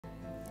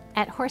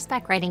At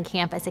horseback riding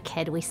camp as a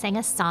kid, we sang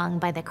a song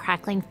by the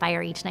crackling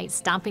fire each night,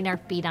 stomping our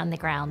feet on the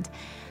ground.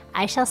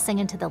 I shall sing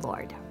unto the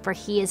Lord, for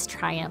he has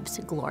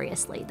triumphed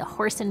gloriously, the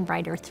horse and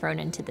rider thrown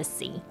into the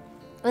sea.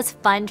 It was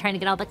fun trying to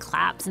get all the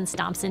claps and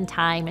stomps in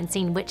time and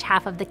seeing which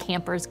half of the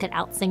campers could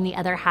outsing the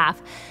other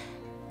half.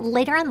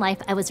 Later in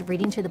life, I was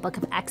reading through the book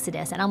of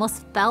Exodus and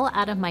almost fell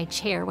out of my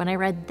chair when I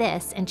read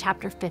this in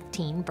chapter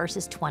 15,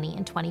 verses 20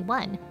 and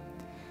 21.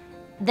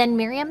 Then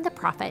Miriam the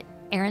prophet,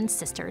 Aaron's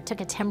sister,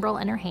 took a timbrel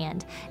in her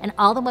hand, and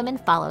all the women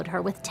followed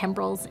her with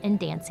timbrels and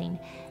dancing.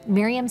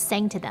 Miriam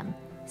sang to them,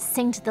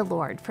 "Sing to the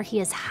Lord, for he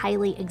is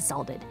highly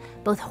exalted.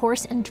 Both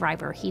horse and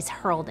driver he's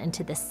hurled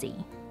into the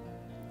sea."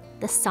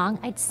 The song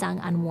I'd sung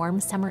on warm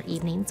summer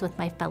evenings with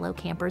my fellow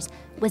campers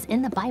was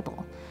in the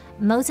Bible.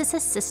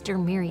 Moses' sister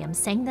Miriam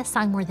sang this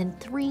song more than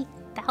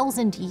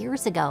 3,000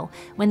 years ago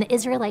when the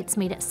Israelites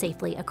made it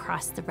safely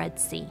across the Red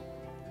Sea.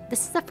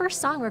 This is the first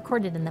song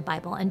recorded in the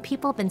Bible, and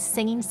people have been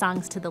singing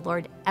songs to the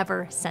Lord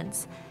ever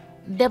since.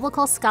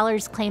 Biblical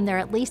scholars claim there are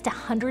at least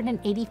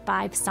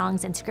 185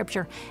 songs in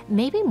Scripture,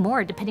 maybe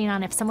more depending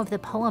on if some of the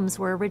poems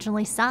were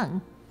originally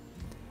sung.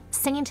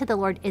 Singing to the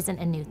Lord isn't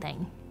a new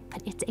thing,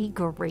 but it's a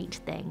great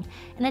thing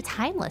and a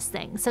timeless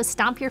thing. So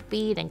stomp your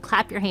feet and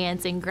clap your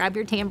hands and grab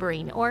your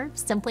tambourine or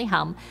simply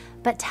hum,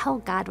 but tell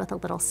God with a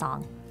little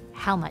song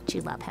how much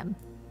you love him.